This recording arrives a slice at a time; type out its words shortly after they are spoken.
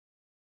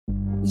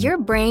Your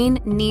brain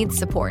needs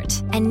support,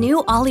 and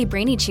new Ollie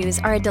Brainy Chews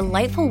are a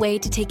delightful way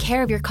to take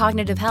care of your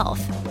cognitive health.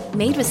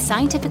 Made with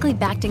scientifically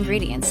backed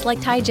ingredients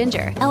like Thai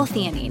ginger,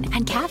 L-theanine,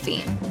 and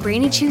caffeine,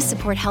 Brainy Chews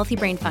support healthy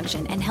brain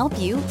function and help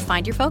you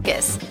find your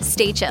focus,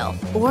 stay chill,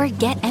 or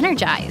get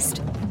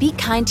energized. Be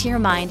kind to your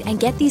mind and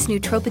get these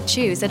nootropic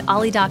chews at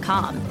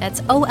ollie.com.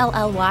 That's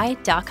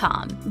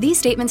OLLY.com. These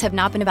statements have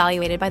not been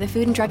evaluated by the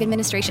Food and Drug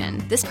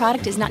Administration. This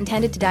product is not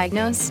intended to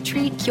diagnose,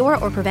 treat, cure,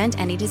 or prevent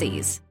any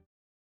disease.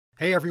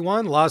 Hey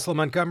everyone, Laszlo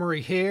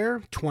Montgomery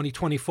here.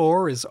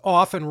 2024 is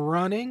off and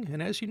running,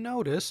 and as you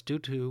noticed, due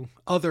to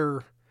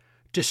other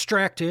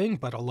distracting,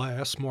 but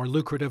alas, more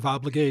lucrative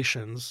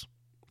obligations,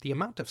 the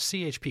amount of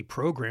CHP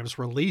programs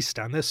released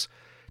on this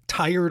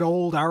tired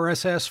old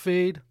RSS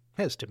feed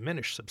has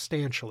diminished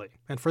substantially.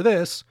 And for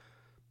this,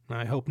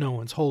 I hope no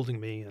one's holding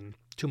me in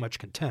too much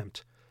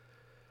contempt.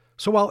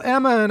 So while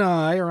Emma and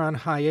I are on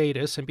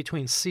hiatus in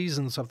between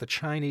seasons of the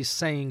Chinese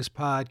Sayings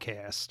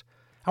podcast,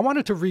 I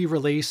wanted to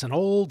re-release an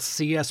old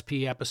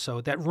CSP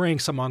episode that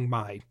ranks among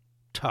my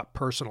top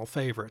personal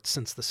favorites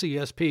since the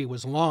CSP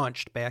was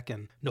launched back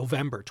in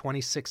November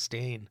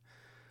 2016.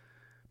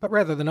 But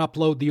rather than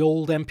upload the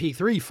old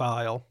MP3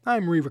 file,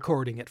 I'm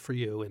re-recording it for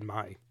you in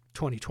my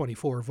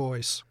 2024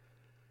 voice.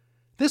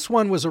 This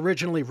one was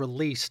originally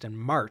released in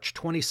March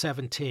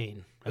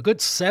 2017, a good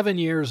 7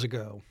 years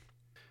ago.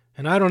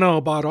 And I don't know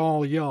about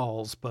all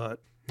y'alls, but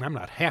I'm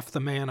not half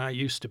the man I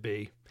used to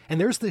be. And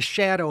there's this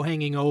shadow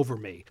hanging over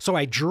me. So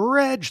I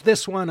dredged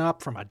this one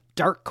up from a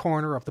dark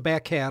corner of the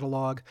back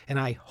catalog, and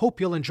I hope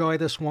you'll enjoy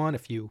this one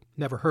if you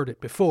never heard it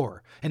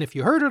before. And if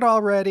you heard it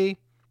already,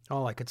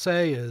 all I could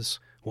say is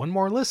one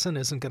more listen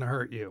isn't going to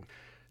hurt you.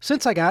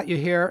 Since I got you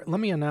here, let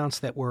me announce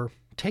that we're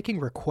taking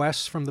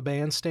requests from the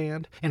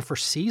bandstand, and for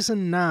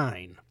Season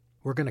 9,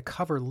 we're going to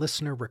cover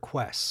listener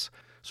requests.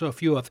 So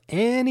if you have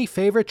any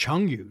favorite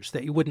Chungyus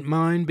that you wouldn't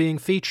mind being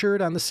featured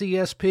on the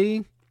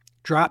CSP,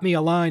 drop me a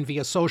line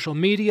via social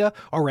media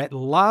or at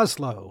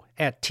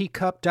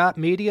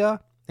Laszlo@teacup.media,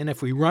 and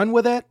if we run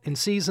with it in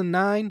Season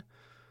 9,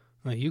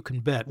 well, you can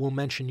bet we'll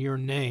mention your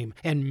name,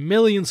 and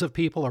millions of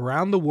people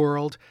around the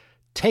world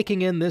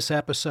taking in this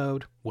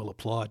episode will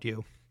applaud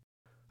you.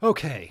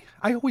 Okay,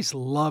 I always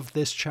loved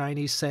this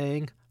Chinese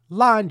saying,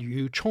 Lan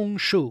Yu Chong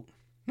Shu.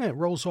 It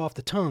rolls off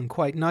the tongue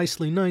quite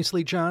nicely,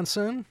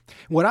 Johnson.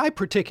 What I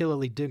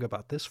particularly dig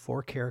about this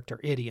four-character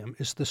idiom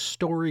is the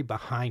story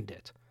behind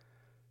it.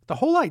 The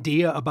whole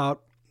idea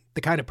about the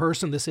kind of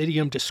person this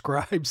idiom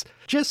describes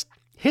just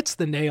hits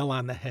the nail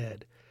on the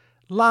head.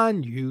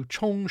 Lan Yu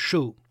Chong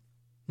Shu.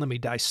 Let me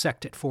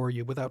dissect it for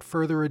you without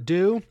further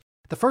ado.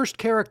 The first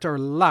character,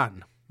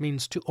 Lan,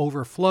 means to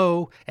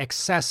overflow,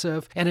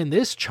 excessive, and in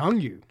this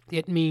Chengyu,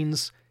 it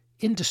means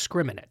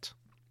indiscriminate.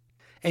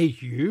 A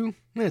yu,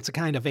 it's a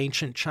kind of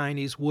ancient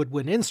Chinese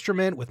woodwind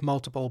instrument with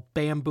multiple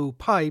bamboo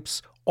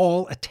pipes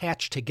all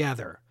attached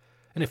together.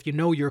 And if you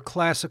know your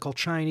classical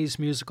Chinese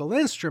musical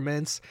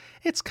instruments,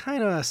 it's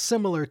kind of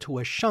similar to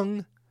a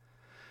sheng.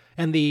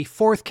 And the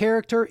fourth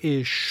character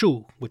is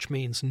shu, which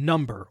means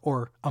number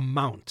or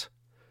amount.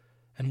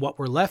 And what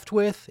we're left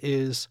with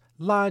is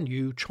lan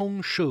yu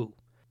chong shu,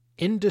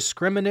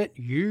 indiscriminate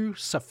yu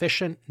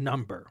sufficient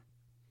number.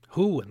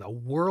 Who in the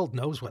world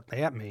knows what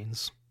that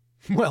means?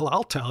 Well,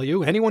 I'll tell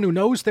you, anyone who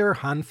knows their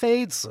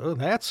Hanfeids,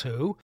 that's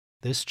who.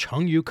 This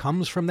Chengyu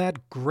comes from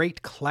that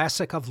great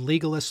classic of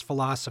legalist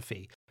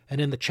philosophy, and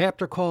in the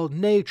chapter called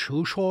Nei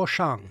Chu Shuo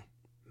Shang,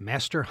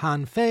 Master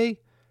Han Fei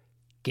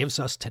gives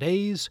us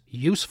today's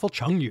useful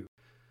Chengyu.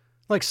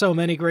 Like so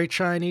many great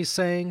Chinese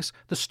sayings,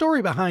 the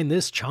story behind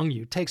this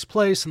Chengyu takes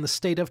place in the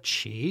state of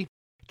Qi.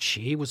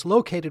 Qi was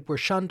located where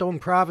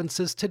Shandong province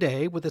is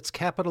today, with its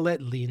capital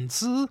at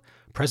Linzi,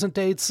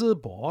 present-day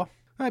Zibo.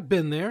 I've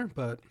been there,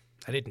 but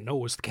I didn't know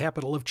it was the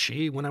capital of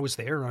Qi when I was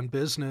there on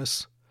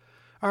business.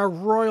 Our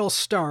royal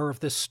star of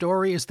this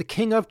story is the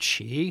king of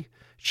Qi,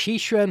 Qi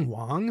Xuan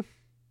Wang.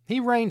 He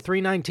reigned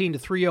 319 to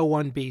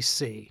 301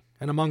 BC,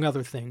 and among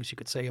other things you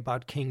could say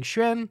about King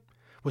Xuan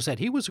was that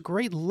he was a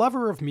great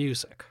lover of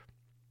music.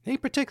 He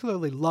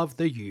particularly loved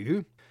the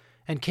yu,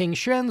 and King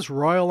Xuan's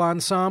royal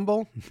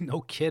ensemble,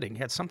 no kidding,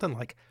 had something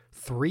like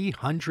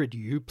 300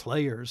 yu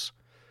players.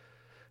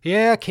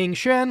 Yeah, King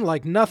Xuan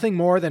liked nothing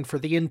more than for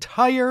the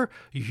entire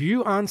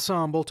yu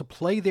ensemble to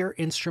play their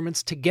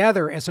instruments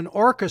together as an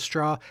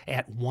orchestra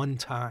at one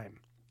time.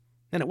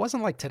 And it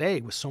wasn't like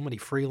today with so many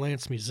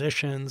freelance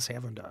musicians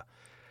having to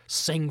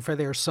sing for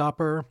their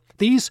supper.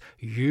 These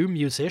yu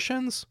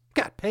musicians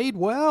got paid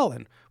well,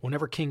 and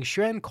whenever King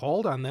Xuan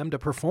called on them to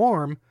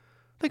perform,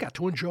 they got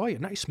to enjoy a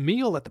nice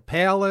meal at the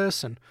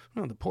palace, and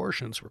the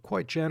portions were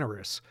quite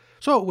generous.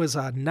 So it was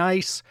a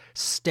nice,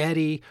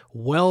 steady,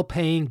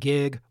 well-paying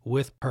gig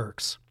with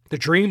perks. The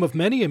dream of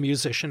many a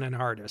musician and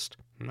artist,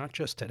 not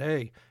just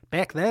today,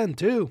 back then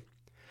too.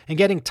 And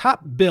getting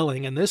top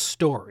billing in this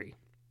story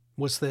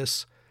was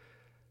this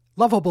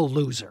lovable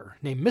loser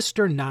named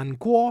Mr.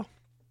 Nanguo.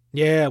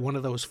 Yeah, one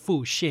of those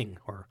Fu Xing,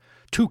 or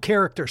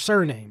two-character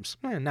surnames.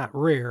 Not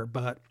rare,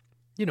 but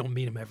you don't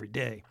meet them every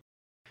day.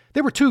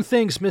 There were two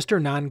things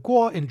Mr.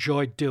 Nanguo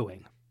enjoyed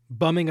doing: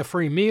 bumming a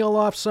free meal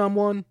off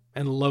someone,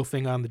 and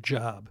loafing on the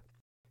job.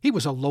 He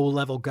was a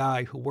low-level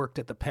guy who worked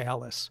at the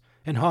palace.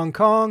 In Hong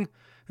Kong,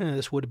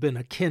 this would have been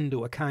akin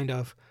to a kind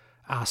of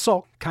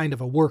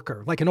a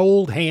worker, like an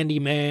old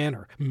handyman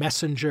or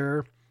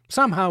messenger.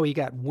 Somehow he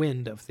got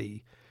wind of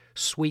the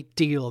sweet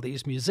deal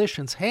these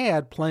musicians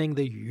had playing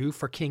the yu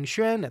for King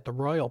Xuan at the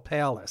royal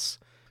palace.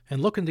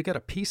 And looking to get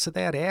a piece of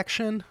that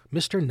action,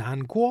 Mr.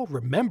 Nanguo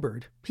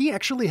remembered he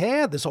actually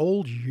had this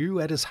old yu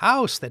at his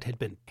house that had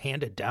been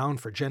handed down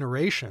for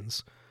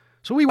generations.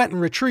 So he went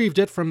and retrieved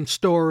it from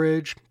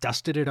storage,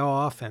 dusted it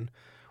off, and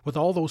with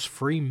all those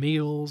free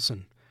meals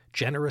and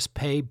generous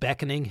pay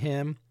beckoning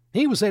him,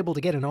 he was able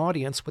to get an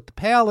audience with the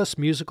palace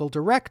musical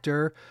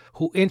director,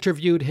 who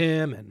interviewed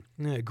him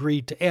and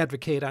agreed to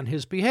advocate on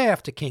his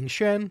behalf to King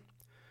Xuan.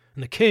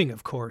 And the king,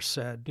 of course,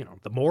 said,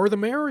 the more the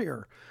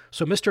merrier.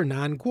 So Mr.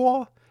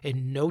 Nanguo,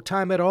 in no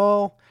time at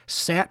all,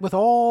 sat with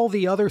all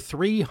the other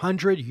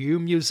 300 yu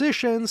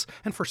musicians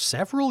and for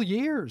several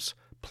years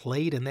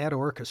played in that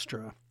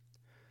orchestra.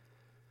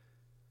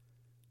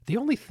 The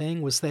only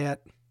thing was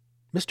that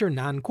Mr.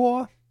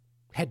 Nanguo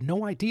had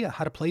no idea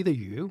how to play the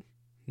yu,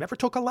 never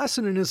took a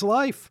lesson in his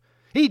life.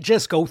 He'd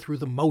just go through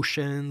the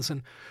motions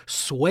and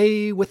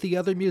sway with the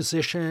other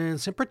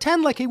musicians and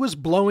pretend like he was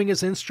blowing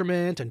his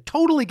instrument and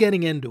totally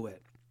getting into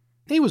it.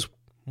 He was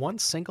one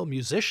single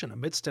musician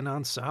amidst an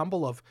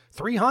ensemble of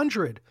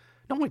 300.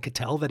 No one could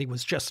tell that he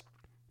was just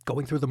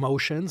going through the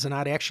motions and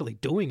not actually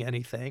doing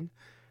anything.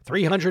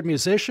 300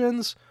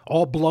 musicians,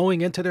 all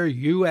blowing into their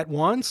yu at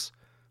once.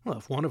 Well,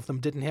 if one of them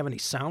didn't have any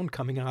sound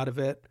coming out of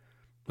it,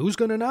 who's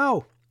going to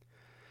know?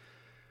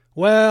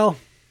 Well,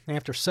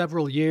 after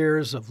several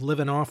years of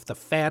living off the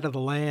fat of the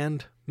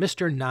land,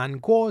 Mr.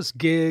 Nanguo's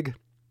gig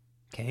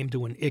came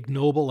to an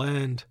ignoble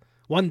end.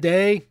 One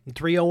day, in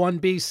 301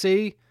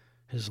 BC,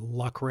 his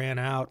luck ran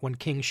out when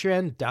King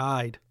Xuan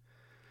died.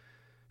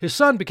 His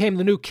son became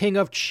the new king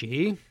of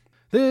Qi.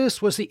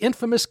 This was the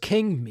infamous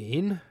King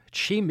Min,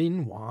 Qi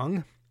Min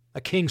Wang,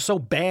 a king so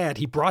bad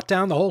he brought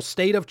down the whole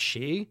state of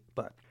Qi,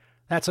 but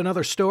that's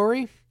another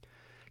story.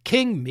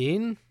 King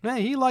Min,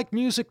 he liked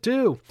music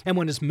too, and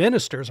when his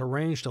ministers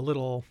arranged a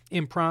little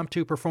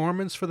impromptu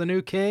performance for the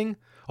new king,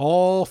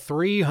 all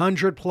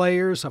 300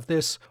 players of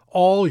this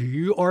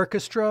all-yu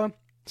orchestra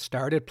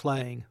started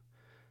playing.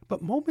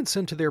 But moments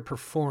into their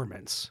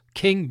performance,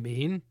 King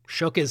Min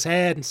shook his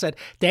head and said,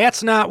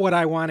 "That's not what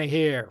I want to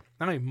hear.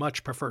 I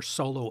much prefer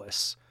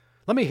soloists.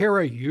 Let me hear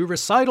a yu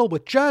recital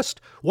with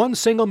just one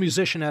single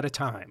musician at a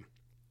time."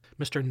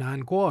 Mr.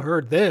 Nanguo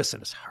heard this,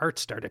 and his heart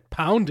started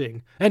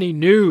pounding, and he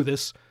knew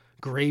this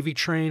gravy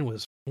train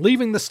was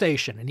leaving the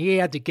station, and he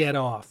had to get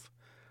off.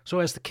 So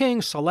as the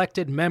king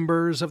selected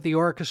members of the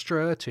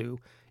orchestra to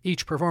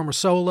each perform a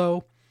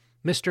solo,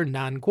 Mr.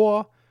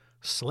 Nanguo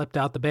slipped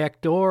out the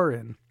back door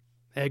and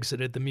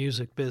exited the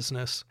music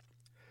business.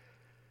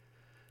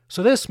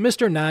 So this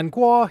Mr.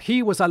 Nanguo,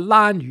 he was a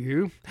lan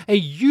yu, a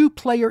yu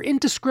player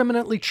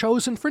indiscriminately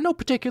chosen for no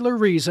particular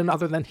reason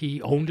other than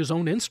he owned his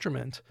own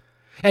instrument.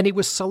 And he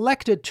was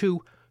selected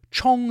to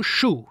chong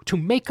shu, to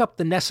make up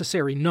the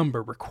necessary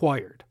number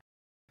required.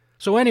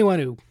 So anyone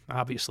who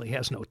obviously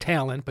has no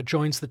talent but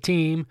joins the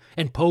team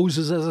and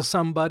poses as a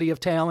somebody of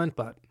talent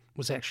but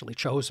was actually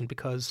chosen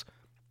because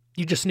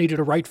you just needed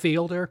a right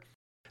fielder,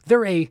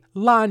 they're a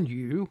lan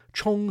yu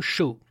chong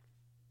shu.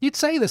 You'd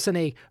say this in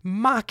a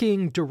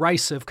mocking,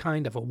 derisive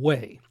kind of a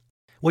way.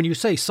 When you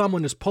say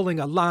someone is pulling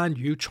a lan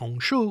yu chong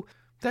shu,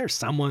 they're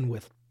someone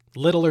with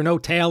little or no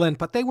talent,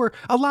 but they were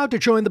allowed to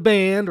join the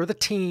band or the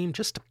team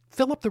just to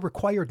fill up the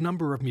required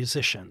number of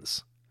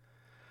musicians.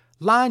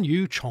 Lan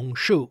yu chong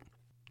shu.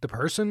 The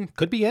person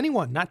could be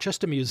anyone, not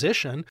just a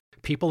musician.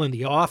 People in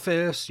the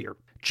office, your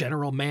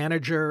general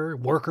manager,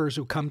 workers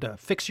who come to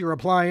fix your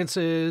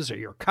appliances or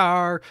your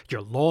car,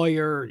 your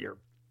lawyer, your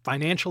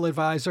financial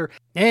advisor,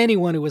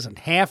 anyone who isn't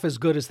half as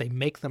good as they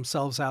make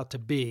themselves out to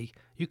be.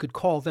 You could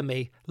call them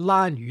a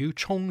lan yu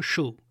chong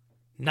shu.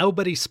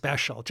 Nobody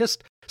special,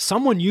 just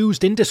someone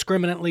used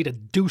indiscriminately to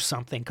do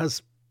something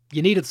because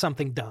you needed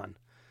something done.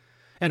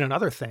 And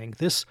another thing,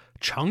 this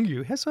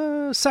chengyu has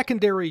a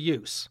secondary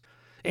use.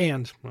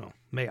 And, well,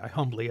 may I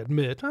humbly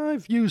admit,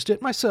 I've used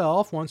it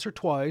myself once or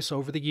twice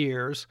over the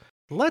years.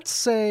 Let's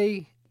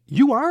say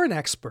you are an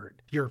expert.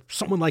 You're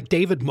someone like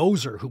David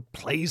Moser who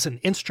plays an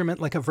instrument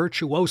like a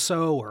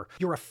virtuoso, or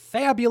you're a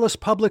fabulous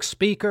public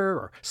speaker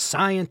or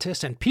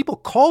scientist, and people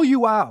call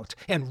you out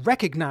and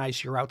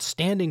recognize your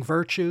outstanding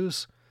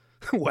virtues.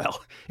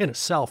 Well, in a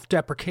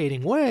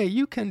self-deprecating way,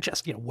 you can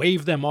just,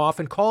 wave them off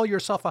and call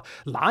yourself a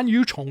lan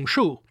yu chong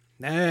shu.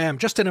 I'm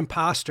just an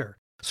imposter.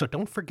 So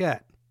don't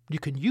forget, you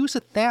can use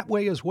it that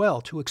way as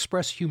well to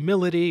express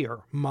humility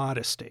or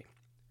modesty.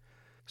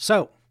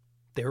 So,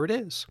 there it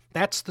is.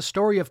 That's the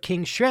story of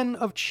King Xuan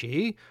of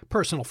Qi,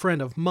 personal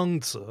friend of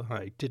Mengzi,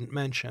 I didn't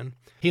mention.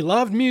 He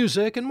loved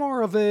music in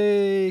more of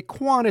a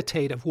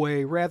quantitative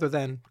way rather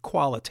than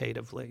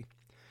qualitatively.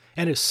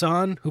 And his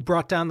son, who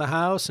brought down the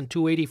house in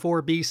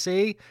 284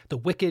 BC, the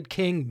wicked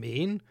King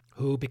Min,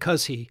 who,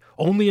 because he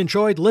only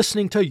enjoyed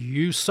listening to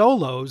yu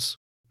solos,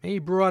 he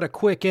brought a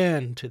quick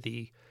end to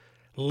the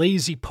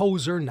lazy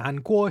poser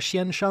Nanguo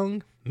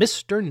Xiansheng,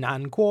 Mr.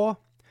 Nanguo.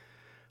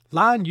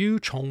 Lan Yu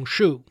Chong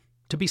Shu,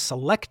 to be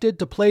selected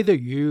to play the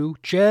Yu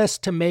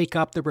just to make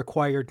up the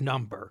required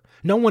number.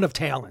 No one of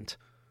talent.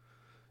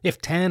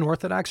 If 10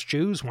 Orthodox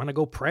Jews want to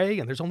go pray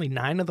and there's only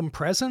 9 of them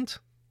present,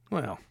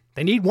 well,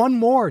 they need one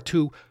more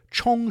to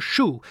Chong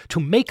Shu, to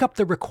make up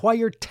the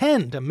required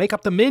 10, to make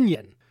up the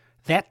minyan.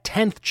 That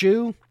 10th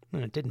Jew,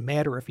 it didn't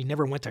matter if he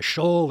never went to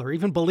shul or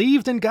even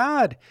believed in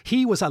God.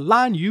 He was a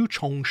Lan Yu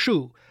Chong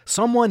Shu,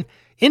 someone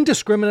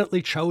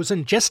indiscriminately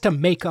chosen just to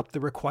make up the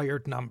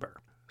required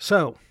number.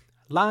 So,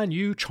 Lan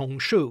Yu Chong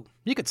Shu.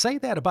 You could say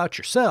that about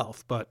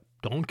yourself, but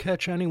don't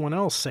catch anyone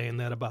else saying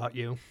that about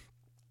you.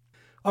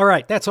 All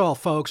right, that's all,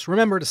 folks.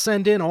 Remember to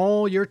send in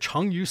all your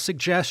Chengyu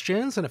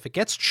suggestions, and if it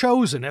gets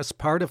chosen as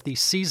part of the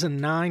Season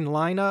 9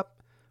 lineup,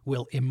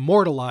 we'll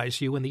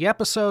immortalize you in the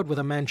episode with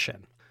a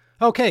mention.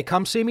 Okay,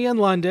 come see me in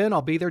London.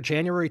 I'll be there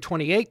January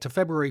 28 to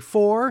February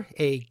 4,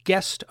 a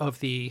guest of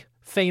the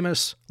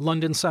famous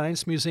London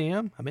Science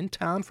Museum. I'm in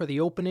town for the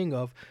opening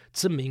of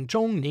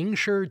Zimingzhong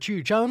Ningshi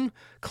Juzhen,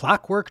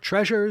 Clockwork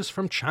Treasures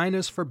from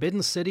China's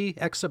Forbidden City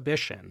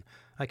exhibition.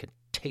 I can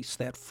taste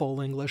that full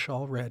English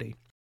already.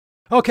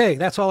 Okay,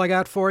 that's all I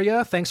got for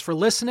you. Thanks for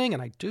listening,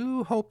 and I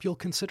do hope you'll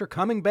consider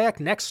coming back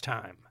next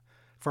time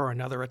for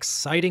another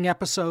exciting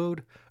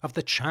episode of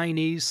the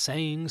Chinese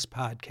Sayings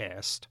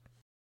Podcast.